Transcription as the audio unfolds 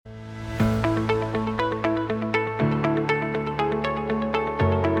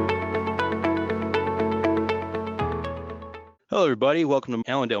Hello, everybody. Welcome to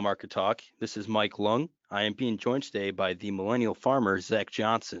Allendale Market Talk. This is Mike Lung. I am being joined today by the millennial farmer, Zach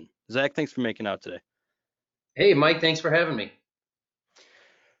Johnson. Zach, thanks for making out today. Hey, Mike, thanks for having me.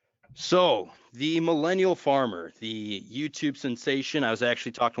 So, the millennial farmer, the YouTube sensation. I was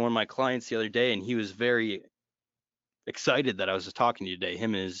actually talking to one of my clients the other day, and he was very excited that I was talking to you today.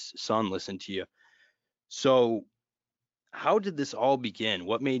 Him and his son listened to you. So, how did this all begin?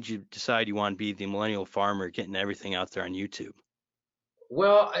 What made you decide you want to be the millennial farmer, getting everything out there on YouTube?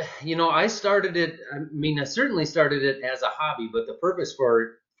 Well, I started it. I certainly started it as a hobby, but the purpose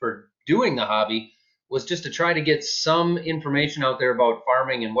for doing the hobby was just to try to get some information out there about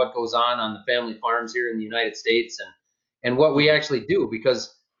farming and what goes on the family farms here in the United States and what we Mhm. actually do.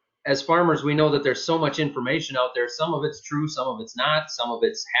 Because as farmers, we know that there's so much information out there. Some of it's true, some of it's not, some of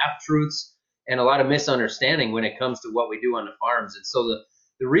it's half truths, and a lot of misunderstanding when it comes to what we do on the farms. And so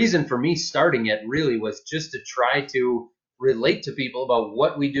the reason for me starting it really was just to try to relate to people about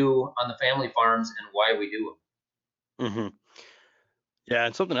what we do on the family farms and why we do hmm Yeah,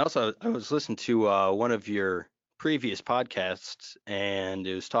 and something else, I was listening to one of your previous podcasts, and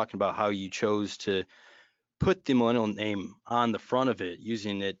it was talking about how you chose to put the millennial name on the front of it,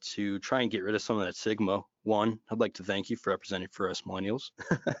 using it to try and get rid of some of that stigma. One, I'd like to thank you for representing for us millennials.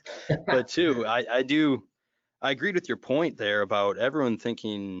 them. But two, I agreed with your point there about everyone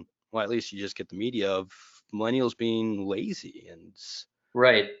thinking, well, at least you just get the media of millennials being lazy and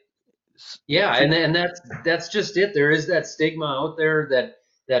Right. Yeah, from and what. and that's just it. There is that stigma out there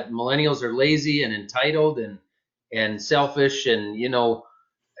that millennials are lazy and entitled and selfish, and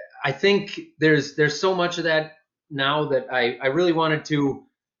I think there's so much of that now that I really wanted to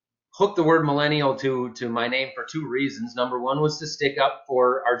hook the word millennial to my name for two reasons. Number one was to stick up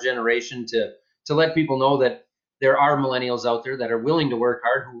for our generation, to let people know that there are millennials out there that are willing to work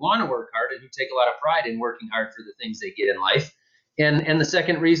hard, who want to work hard, and who take a lot of pride in working hard for the things they get in life. And the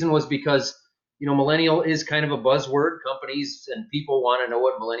second reason was because millennial is kind of a buzzword. Companies and people want to know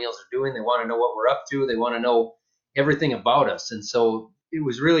what millennials are doing. They want to know what we're up to. They want to know everything about us. And so it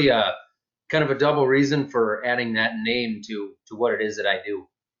was really a kind of a double reason for adding that name to what it is that I do.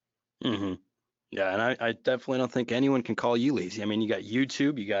 hmm Yeah, and I definitely don't think anyone can call you lazy. I mean, you got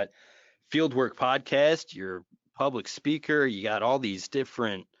YouTube, you got Fieldwork Podcast, you're a public speaker, you got all these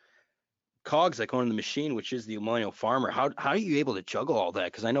different cogs that go into the machine, which is the millennial farmer. How are you able to juggle all that?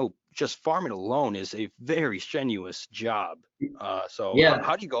 Because I know just farming alone is a very strenuous job. So Yeah,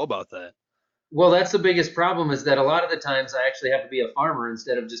 how do you go about that? well, that's the biggest problem is that a lot of the times I actually have to be a farmer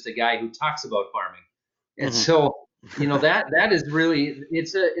instead of just a guy who talks about farming. And hmm so, that is really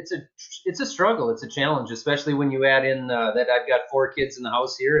it's a struggle, it's a challenge, especially when you add in that I've got four kids in the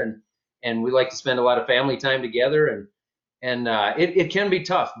house here and we like to spend a lot of family time together and it can be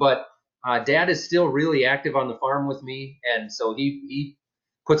tough, but dad is still really active on the farm with me, and so he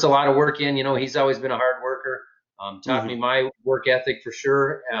puts a lot of work in. He's always been a hard worker. Taught me hmm my work ethic for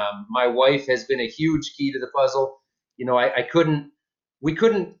sure. My wife has been a huge key to the puzzle. We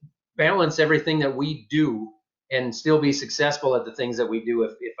couldn't balance everything that we do and still be successful at the things that we do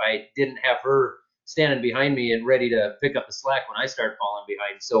if I didn't have her standing behind me and ready to pick up the slack when I start falling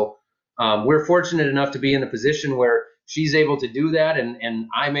behind. So we're fortunate enough to be in the position where she's able to do that, and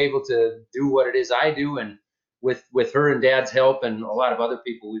I'm able to do what it is I do. And with her and dad's help and a lot of other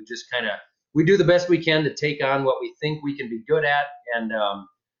people, we've just kind of we do the best we can to take on what we think we can be good at,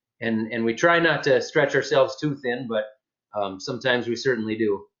 and we try not to stretch ourselves too thin, but sometimes we certainly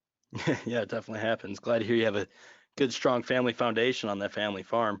do. Yeah, it definitely happens. Glad to hear you have a good, strong family foundation on that family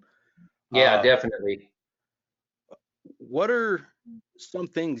farm. Yeah, Uh, definitely. what are some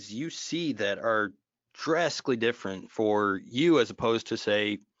things you see that are drastically different for you as opposed to,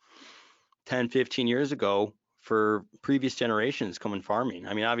 say, 10, 15 years ago for previous generations coming farming?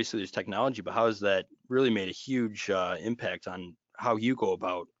 I mean, obviously there's technology, but how has that really made a huge impact on how you go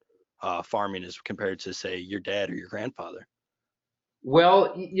about farming as compared to, say, your dad or your grandfather?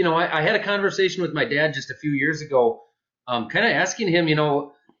 Well, I had a conversation with my dad just a few years ago, kind of asking him,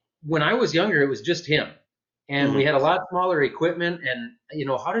 when I was younger, it was just him, and we hmm had a lot smaller equipment, and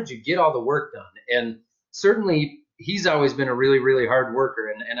how did you get all the work done? And certainly, he's always been a really, really hard worker,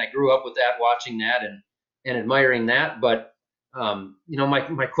 and I grew up with that, watching that, and admiring that. But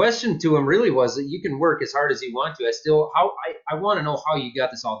my question to him really was that you can work as hard as you want to. I want to know how you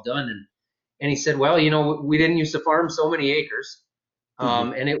got this all done, and he said, well, we didn't used to farm so many acres.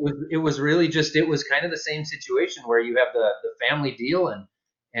 hmm And it was really just it was kind of the same situation where you have the family deal,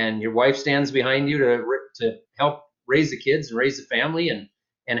 and your wife stands behind you to help raise the kids and raise the family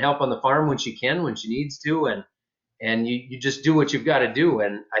and help on the farm when she can, when she needs to, and you just do what you've got to do.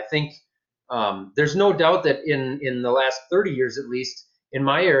 And I think There's no doubt that in the last 30 years, at least in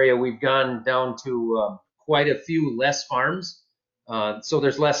my area, we've gone down to quite a few less farms. So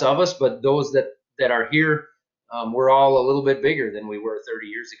there's less of us, but those that are here, we're all a little bit bigger than we were 30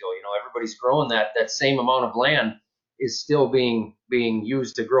 years ago. You know, everybody's growing that same amount of land is still being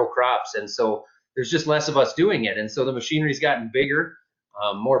used to grow crops, and so there's just less of us doing it, and so the machinery's gotten bigger,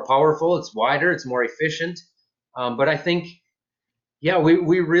 more powerful, it's wider, it's more efficient. But I think, yeah,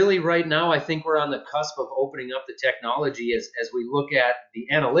 we really right now, I think we're on the cusp of opening up the technology as we look at the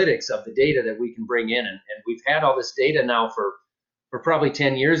analytics of the data that we can bring in. And we've had all this data now for probably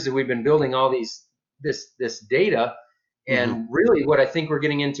 10 years that we've been building all this data. Hmm. And really what I think we're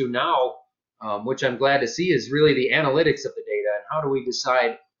getting into now, which I'm glad to see, is really the analytics of the data and how do we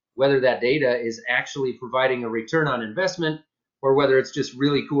decide whether that data is actually providing a return on investment or whether it's just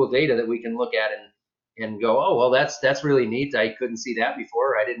really cool data that we can look at and go, oh, well, that's really neat. I couldn't see that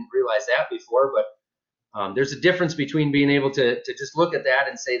before. I didn't realize that before. But there's a difference between being able to just look at that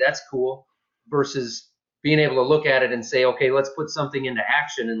and say that's cool versus being able to look at it and say, okay, let's put something into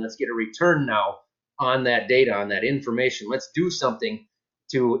action and let's get a return now on that data, on that information. Let's do something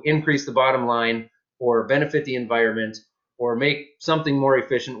to increase the bottom line or benefit the environment or make something more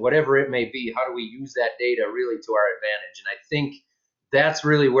efficient, whatever it may be. How do we use that data really to our advantage? And I think that's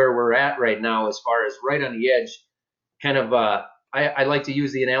really where we're at right now, as far as right on the edge. Kind of, I like to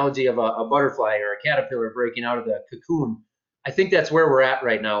use the analogy of a butterfly or a caterpillar breaking out of the cocoon. I think that's where we're at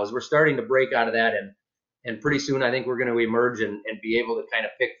right now, is we're starting to break out of that, and pretty soon I think we're going to emerge and be able to kind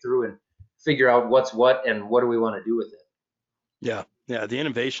of pick through and figure out what's what and what do we want to do with it. Yeah, yeah. The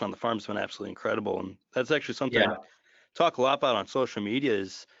innovation on the farm's been absolutely incredible, and that's actually something I Yeah, talk a lot about on social media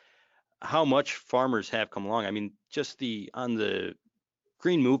is how much farmers have come along. I mean, just the on the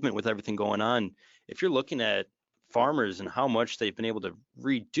green movement with everything going on. If you're looking at farmers and how much they've been able to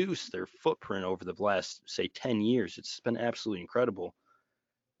reduce their footprint over the last, say, 10 years, it's been absolutely incredible.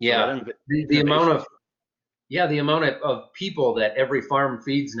 So that yeah. The amount innovation. of the amount of people that every farm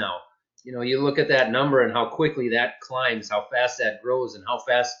feeds now. You know, you look at that number and how quickly that climbs, how fast that grows, and how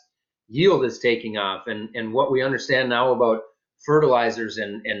fast yield is taking off, and what we understand now about fertilizers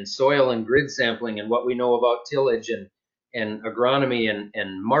and soil and grid sampling, and what we know about tillage and agronomy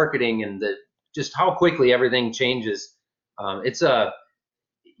and marketing, and the just how quickly everything changes. It's a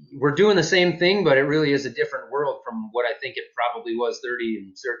We're doing the same thing, but it really is a different world from what I think it probably was 30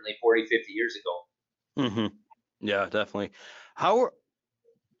 and certainly 40, 50 years ago. Hmm. Yeah, definitely. How,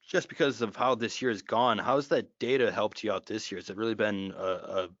 just because of how this year has gone, how's that data helped you out this year? Has it really been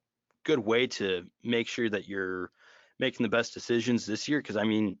a good way to make sure that you're making the best decisions this year? Because I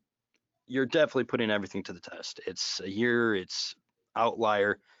mean, you're definitely putting everything to the test. It's a year, it's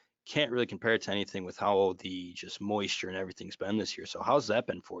outlier. Can't really compare it to anything with how the just moisture and everything's been this year. So how's that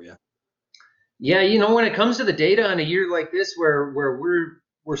been for you? Yeah, you know, when it comes to the data on a year like this, where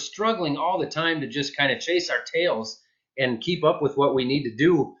we're struggling all the time to just kind of chase our tails and keep up with what we need to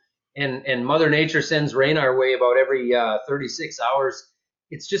do, and Mother Nature sends rain our way about every 36 hours.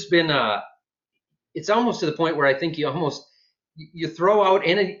 It's just been it's almost to the point where I think you throw out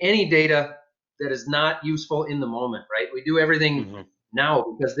any data that is not useful in the moment, right? We do everything Hmm. now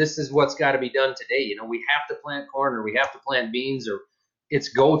because this is what's got to be done today. You know, we have to plant corn or we have to plant beans or it's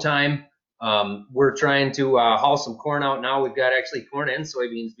go time. We're trying to haul some corn out now. We've got actually corn and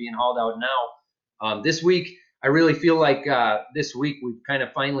soybeans being hauled out now. This week, I really feel like this week we've kind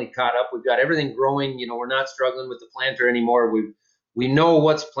of finally caught up. We've got everything growing. You know, we're not struggling with the planter anymore. We know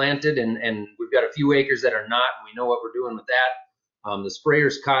what's planted, and we've got a few acres that are not, and we know what we're doing with that. The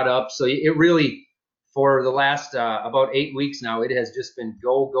sprayer's caught up, so it really, for the last about 8 weeks now, it has just been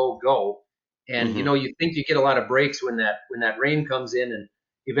go, go, go. And you Hmm. know, you think you get a lot of breaks when that rain comes in, and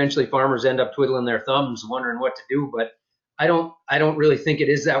eventually farmers end up twiddling their thumbs, wondering what to do. But I don't really think it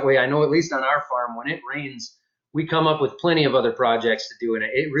is that way. I know at least on our farm, when it rains, we come up with plenty of other projects to do, and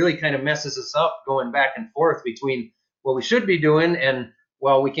it really kind of messes us up going back and forth between what we should be doing and,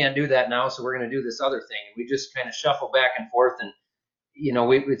 well, we can't do that now, so we're going to do this other thing. And we just kind of shuffle back and forth, and you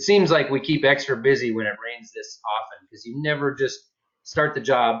know, it seems like we keep extra busy when it rains this often because you never just start the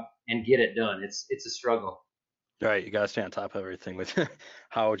job and get it done. It's a struggle. Right, you gotta stay on top of everything with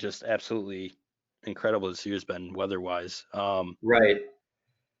how just absolutely incredible this year's been weather-wise. Right.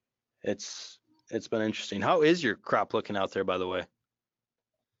 It's it's been interesting. How is your crop looking out there, by the way?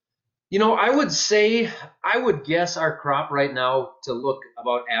 You know, I would guess our crop right now to look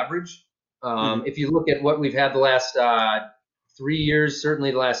about average. Hmm. If you look at what we've had the last 3 years,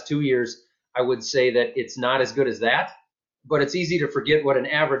 certainly the last 2 years, I would say that it's not as good as that. But it's easy to forget what an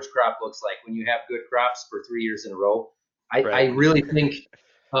average crop looks like when you have good crops for 3 years in a row. I Right. really think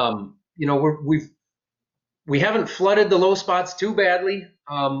we haven't flooded the low spots too badly.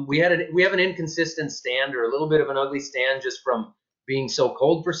 We have an inconsistent stand or a little bit of an ugly stand just from being so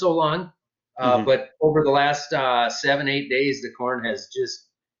cold for so long. Hmm. But over the last 7, 8 days, the corn has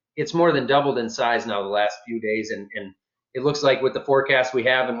it's more than doubled in size now the last few days. And it looks like with the forecast we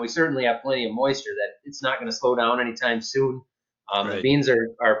have, and we certainly have plenty of moisture, that it's not going to slow down anytime soon. The Right. beans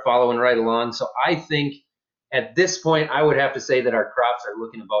are following right along. So I think at this point, I would have to say that our crops are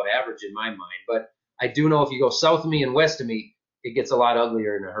looking about average in my mind. But I do know if you go south of me and west of me, it gets a lot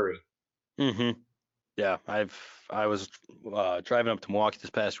uglier in a hurry. Hmm. Yeah, I was driving up to Milwaukee this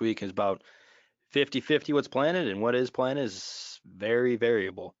past week. It's about 50-50 what's planted, and what is planted is very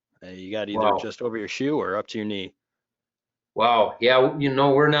variable. You got either Wow. just over your shoe or up to your knee. Wow. Yeah,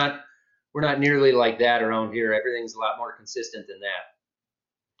 we're not nearly like that around here. Everything's a lot more consistent than that.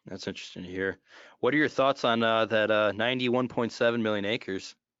 That's interesting to hear. What are your thoughts on that 91.7 million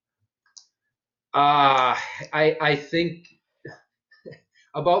acres? Uh, I think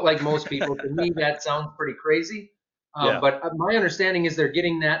about like most people, to me that sounds pretty crazy. Yeah. But my understanding is they're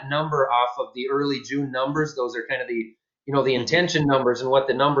getting that number off of the early June numbers. Those are kind of the Hmm. intention numbers and what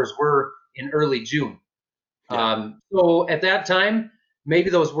the numbers were in early June. Yeah. So at that time, maybe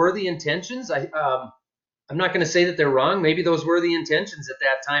those were the intentions. I'm not going to say that they're wrong. Maybe those were the intentions at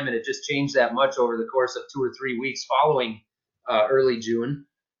that time, and it just changed that much over the course of 2 or 3 weeks following early June.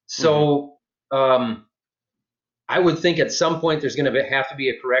 Hmm. So I would think at some point there's going to have to be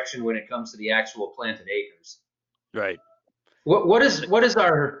a correction when it comes to the actual planted acres. Right. What is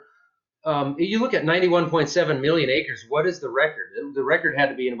our you look at 91.7 million acres. What is the record? The record had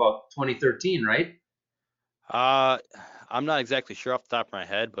to be in about 2013, right? Uh, I'm not exactly sure off the top of my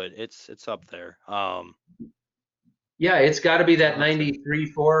head, but it's up there. Yeah, it's got to be that Let's see. 93,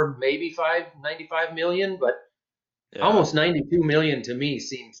 4, maybe 95 million, but Yeah. almost 92 million to me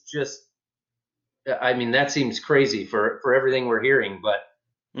seems just, I mean, that seems crazy for everything we're hearing. But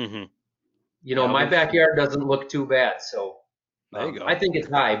Hmm. Yeah, it'll be my interesting. backyard doesn't look too bad, so There you I go. think it's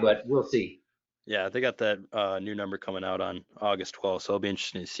high, but we'll see. Yeah, they got that new number coming out on August 12th, so it'll be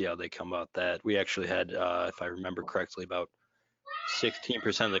interesting to see how they come about that. We actually had, if I remember correctly, about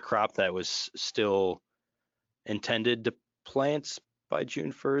 16% of the crop that was still intended to plant by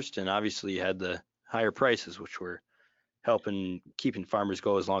June 1st, and obviously you had the higher prices, which were helping keeping farmers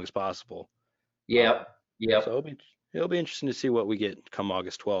go as long as possible. Yep, Um, yep, so it'll be interesting to see what we get come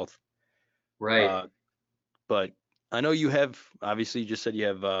August 12th. right. Uh, but I know you have, obviously you just said you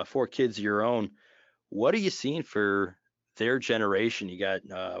have 4 kids of your own. What are you seeing for their generation? You got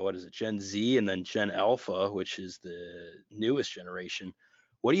what is it, Gen Z and then Gen Alpha, which is the newest generation.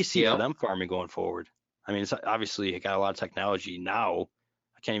 What do you see for Yep, them farming going forward? I mean, it's obviously it got a lot of technology now.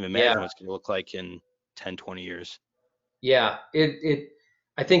 I can't even yeah, imagine what it's going to look like in 10, 20 years. yeah.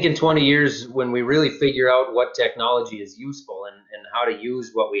 I think in 20 years, when we really figure out what technology is useful and how to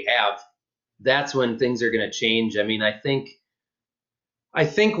use what we have, that's when things are going to change. I mean, I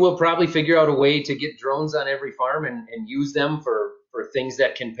think we'll probably figure out a way to get drones on every farm and use them for things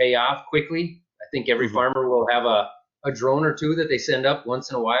that can pay off quickly. I think every Hmm. farmer will have a drone or two that they send up once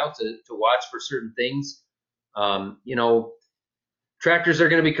in a while to watch for certain things. You know, tractors are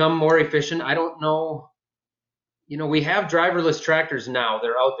going to become more efficient. I don't know. We have driverless tractors now.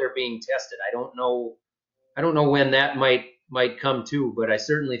 They're out there being tested. I don't know. I don't know when that might come to, but I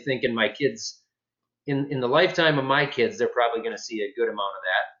certainly think in the lifetime of my kids, they're probably going to see a good amount of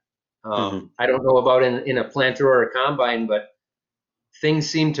that. Hmm. I don't know about in a planter or a combine, but things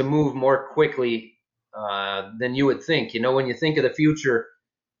seem to move more quickly than you would think. When you think of the future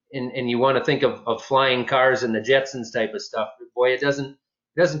and you want to think of flying cars and the Jetsons type of stuff, boy, it doesn't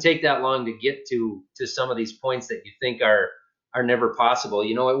take that long to get to some of these points that you think are never possible.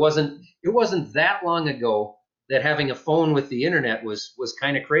 It wasn't that long ago that having a phone with the internet was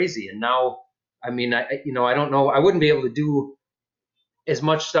kind of crazy, and now, I mean, I don't know. I wouldn't be able to do as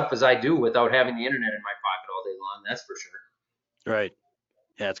much stuff as I do without having the internet in my pocket all day long. That's for sure. Right.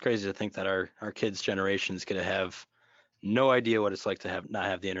 Yeah, it's crazy to think that our kids' generation is going to have no idea what it's like to have not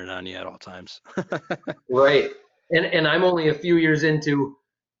have the internet on you at all times. Right. And I'm only a few years into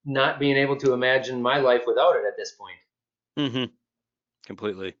not being able to imagine my life without it at this point. Hmm.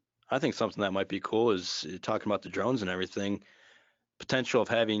 Completely. I think something that might be cool is talking about the drones and everything. Potential of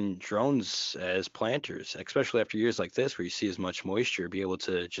having drones as planters, especially after years like this where you see as much moisture, be able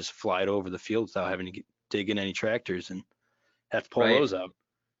to just fly it over the field without having to dig in any tractors and have to pull Right. those out.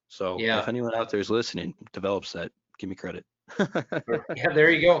 So if Yeah. anyone out there is listening, develops that, give me credit. Yeah, there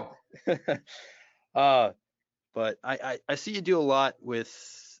you go. uh, but I see you do a lot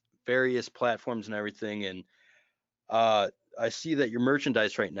with various platforms and everything, and uh, I see that your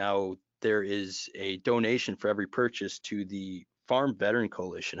merchandise right now, there is a donation for every purchase to the Farm Veteran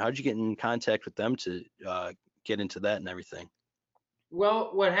Coalition. How'd you get in contact with them to get into that and everything? Well,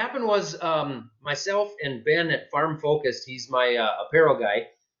 what happened was myself and Ben at Farm Focused, he's my apparel guy.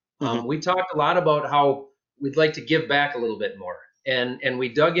 Hmm. We talked a lot about how we'd like to give back a little bit more, and we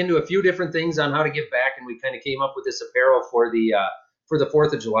dug into a few different things on how to give back, and we kind of came up with this apparel for the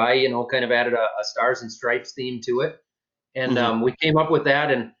Fourth of July. You know, kind of added a stars and stripes theme to it, and Hmm. we came up with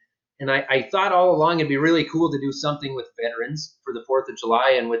that, and I thought all along it'd be really cool to do something with veterans for the Fourth of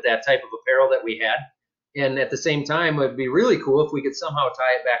July and with that type of apparel that we had. And at the same time, it would be really cool if we could somehow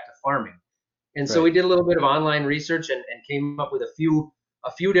tie it back to farming. And so Right. we did a little bit of online research and came up with a few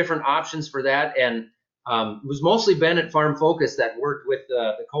different options for that. And it was mostly Ben at Farm Focus that worked with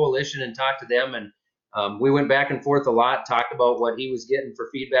the coalition and talked to them. And we went back and forth a lot, talked about what he was getting for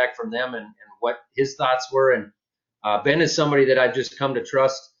feedback from them and what his thoughts were. And Ben is somebody that I've just come to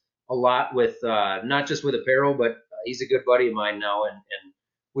trust a lot with, not just with apparel, but he's a good buddy of mine now. And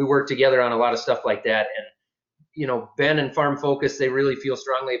we work together on a lot of stuff like that. And Ben and Farm Focus, they really feel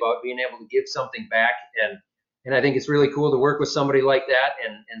strongly about being able to give something back, and I think it's really cool to work with somebody like that,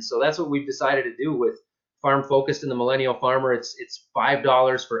 and so that's what we've decided to do with Farm Focused and the Millennial Farmer. It's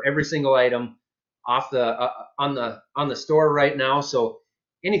 $5 for every single item off the on the store right now. So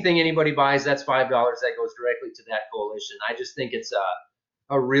anything anybody buys, that's $5 that goes directly to that coalition. I just think it's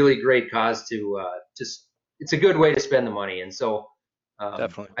a really great cause to just it's a good way to spend the money, and so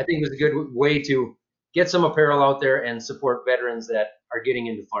Definitely. I think it was a good way to get some apparel out there and support veterans that are getting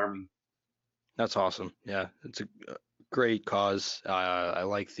into farming. That's awesome. Yeah, it's a great cause. I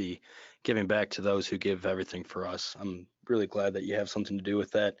like the giving back to those who give everything for us. I'm really glad that you have something to do with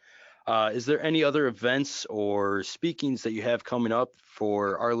that. Is there any other events or speakings that you have coming up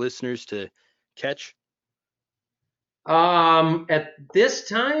for our listeners to catch? At this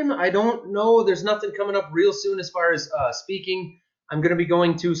time, I don't know. There's nothing coming up real soon as far as speaking. I'm going to be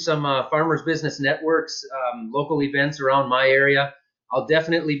going to some Farmers Business Networks local events around my area. I'll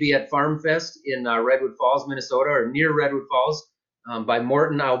definitely be at Farm Fest in Redwood Falls, Minnesota, or near Redwood Falls by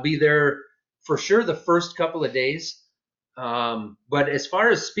Morton. I'll be there for sure the first couple of days. But as far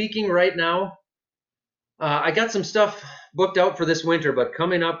as speaking right now, I got some stuff booked out for this winter, but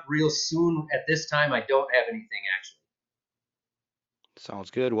coming up real soon at this time, I don't have anything actually.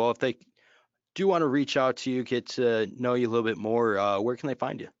 Sounds good. Well, if they do want to reach out to you, get to know you a little bit more, where can they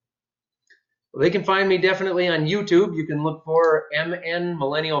find you? Well, they can find me definitely on YouTube. You can look for MN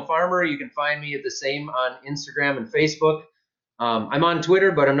Millennial Farmer. You can find me the same on Instagram and Facebook. I'm on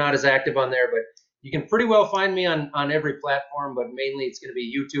Twitter, but I'm not as active on there. But you can pretty well find me on every platform, but mainly it's going to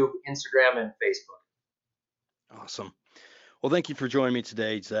be YouTube, Instagram, and Facebook. Awesome. Well, thank you for joining me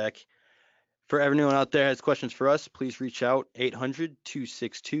today, Zach. For everyone out there who has questions for us, please reach out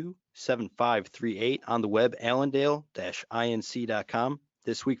 800-262-7538 on the web, allendale-inc.com.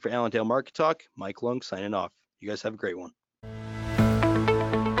 This week for Allendale Market Talk, Mike Lung signing off. You guys have a great one.